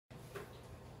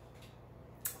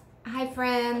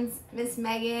friends, Miss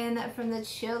Megan from the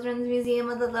Children's Museum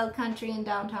of the Low Country in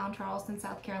downtown Charleston,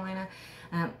 South Carolina.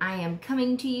 I am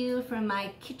coming to you from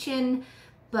my kitchen,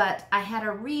 but I had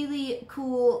a really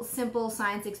cool, simple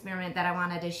science experiment that I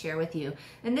wanted to share with you.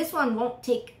 And this one won't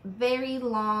take very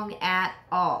long at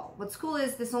all. What's cool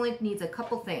is this only needs a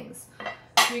couple things.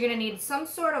 So you're gonna need some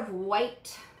sort of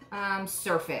white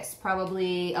surface,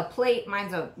 probably a plate.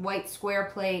 Mine's a white square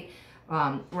plate.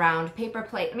 Round paper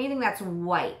plate, anything that's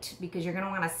white, because you're going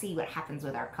to want to see what happens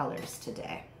with our colors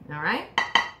today. All right.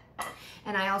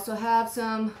 And I also have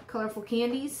some colorful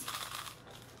candies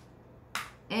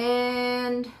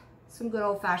and some good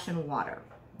old-fashioned water.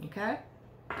 Okay.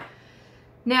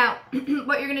 Now,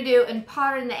 what you're going to do, and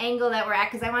pardon the angle that we're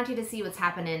at, because I want you to see what's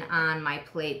happening on my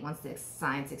plate once the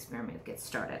science experiment gets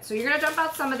started. So you're going to dump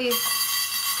out some of these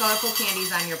colorful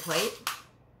candies on your plate.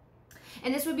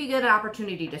 And this would be a good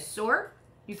opportunity to sort.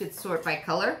 You could sort by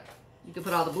color. You could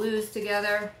put all the blues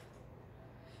together.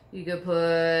 You could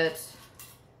put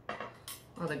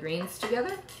all the greens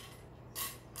together.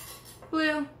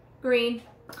 Blue, green.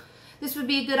 This would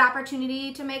be a good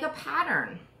opportunity to make a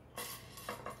pattern.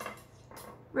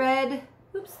 Red,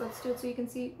 oops, let's do it so you can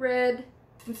see. Red,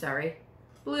 I'm sorry.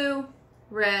 Blue,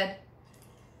 red,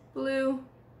 blue,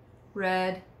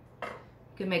 red. You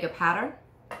can make a pattern.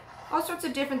 All sorts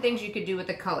of different things you could do with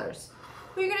the colors.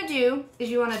 What you're gonna do is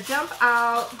you wanna dump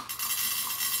out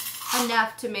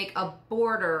enough to make a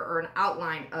border or an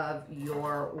outline of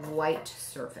your white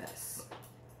surface.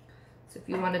 So if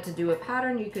you wanted to do a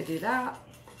pattern, you could do that.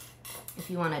 If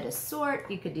you wanted to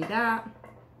sort, you could do that.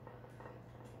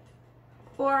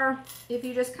 Or if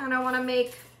you just kind of wanna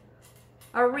make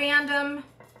a random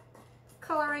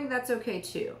coloring, that's okay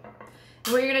too.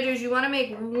 And what you're gonna do is you wanna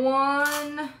make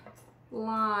one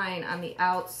line on the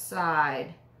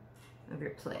outside of your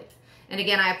plate. And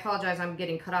again, I apologize, I'm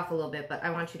getting cut off a little bit, but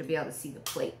I want you to be able to see the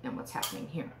plate and what's happening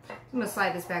here. So I'm gonna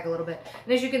slide this back a little bit.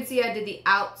 And as you can see, I did the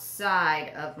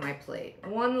outside of my plate.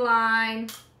 One line,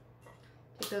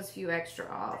 take those few extra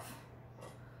off.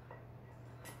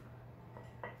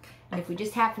 And if we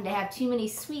just happen to have too many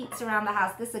sweets around the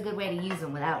house, this is a good way to use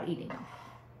them without eating them.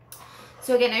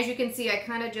 So again, as you can see, I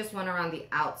kind of just went around the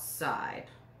outside,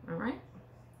 all right?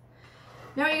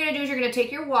 Now what you're going to do is you're going to take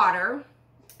your water,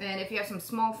 and if you have some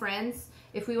small friends,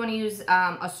 if we want to use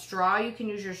a straw, you can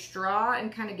use your straw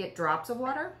and kind of get drops of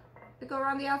water that go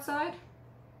around the outside.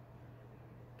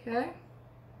 Okay.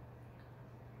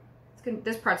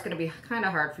 This part's going to be kind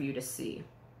of hard for you to see.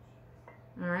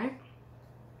 All right.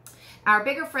 Our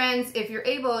bigger friends, if you're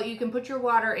able, you can put your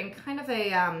water in kind of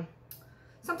a,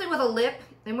 something with a lip.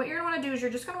 And what you're going to want to do is you're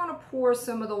just going to want to pour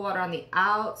some of the water on the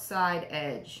outside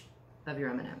edge of your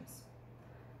M&Ms.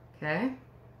 Okay.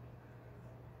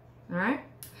 All right.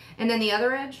 And then the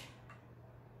other edge.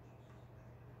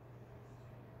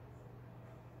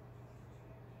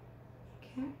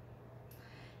 Okay.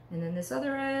 And then this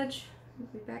other edge, will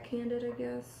be backhanded, I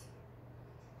guess.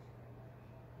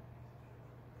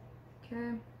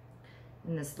 Okay.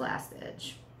 And this last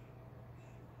edge.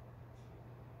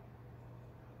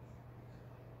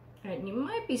 All right, and you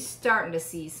might be starting to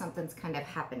see something's kind of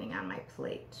happening on my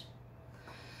plate.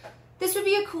 This would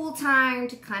be a cool time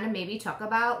to kind of maybe talk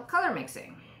about color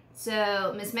mixing.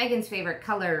 So Miss Megan's favorite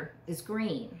color is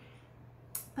green.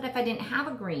 But if I didn't have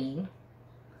a green,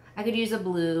 I could use a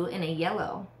blue and a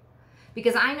yellow.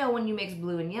 Because I know when you mix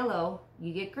blue and yellow,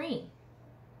 you get green.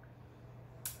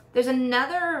 There's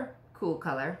another cool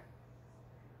color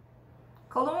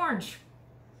called orange.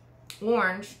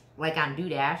 Orange, like on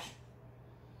Doodash,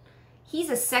 he's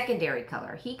a secondary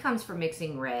color. He comes from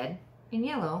mixing red and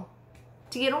yellow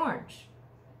to get orange.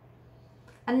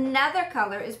 Another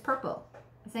color is purple.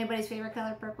 Is anybody's favorite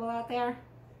color purple out there?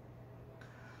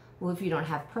 Well, if you don't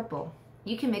have purple,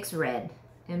 you can mix red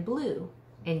and blue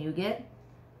and you get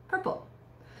purple.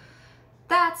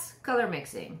 That's color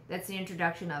mixing. That's the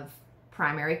introduction of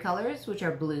primary colors, which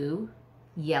are blue,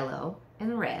 yellow,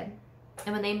 and red.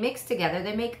 And when they mix together,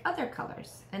 they make other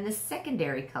colors. And the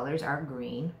secondary colors are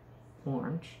green,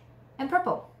 orange, and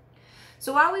purple.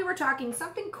 So while we were talking,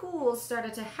 something cool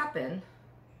started to happen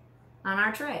on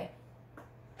our tray.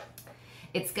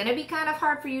 It's going to be kind of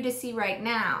hard for you to see right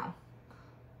now,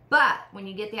 but when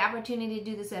you get the opportunity to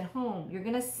do this at home, you're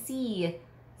going to see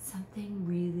something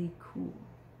really cool.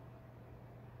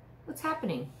 What's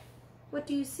happening? What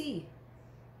do you see?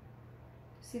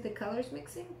 See the colors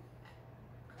mixing?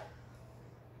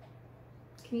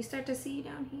 Can you start to see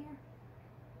down here?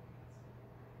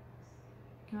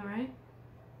 All right.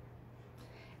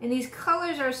 And these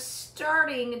colors are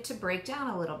starting to break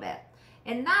down a little bit.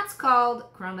 And that's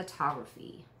called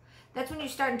chromatography. That's when you're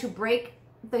starting to break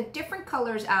the different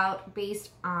colors out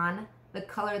based on the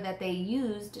color that they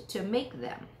used to make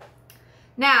them.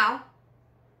 Now,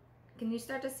 can you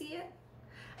start to see it?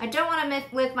 I don't want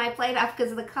to lift my plate up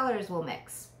because the colors will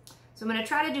mix. So I'm going to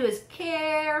try to do is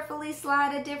carefully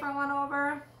slide a different one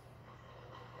over.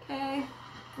 Okay,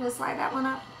 I'm going to slide that one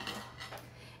up.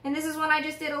 And this is one I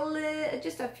just did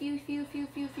just a few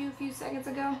seconds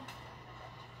ago.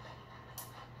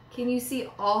 Can you see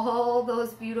all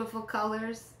those beautiful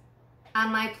colors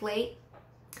on my plate?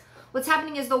 What's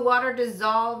happening is the water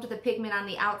dissolved the pigment on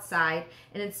the outside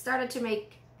and it started to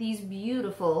make these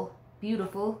beautiful,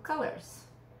 beautiful colors.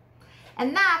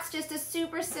 And that's just a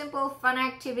super simple, fun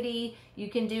activity you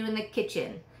can do in the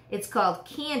kitchen. It's called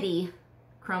candy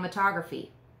chromatography.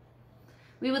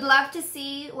 We would love to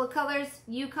see what colors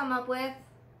you come up with.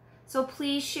 So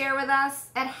please share with us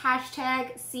at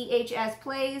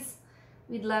 #CHSplays.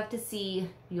 We'd love to see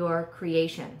your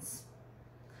creations.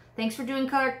 Thanks for doing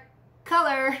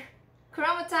color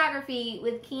chromatography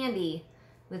with candy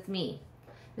with me.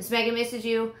 Miss Meghan misses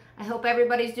you. I hope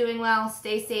everybody's doing well.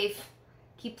 Stay safe.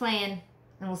 Keep playing,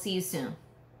 and we'll see you soon.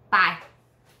 Bye.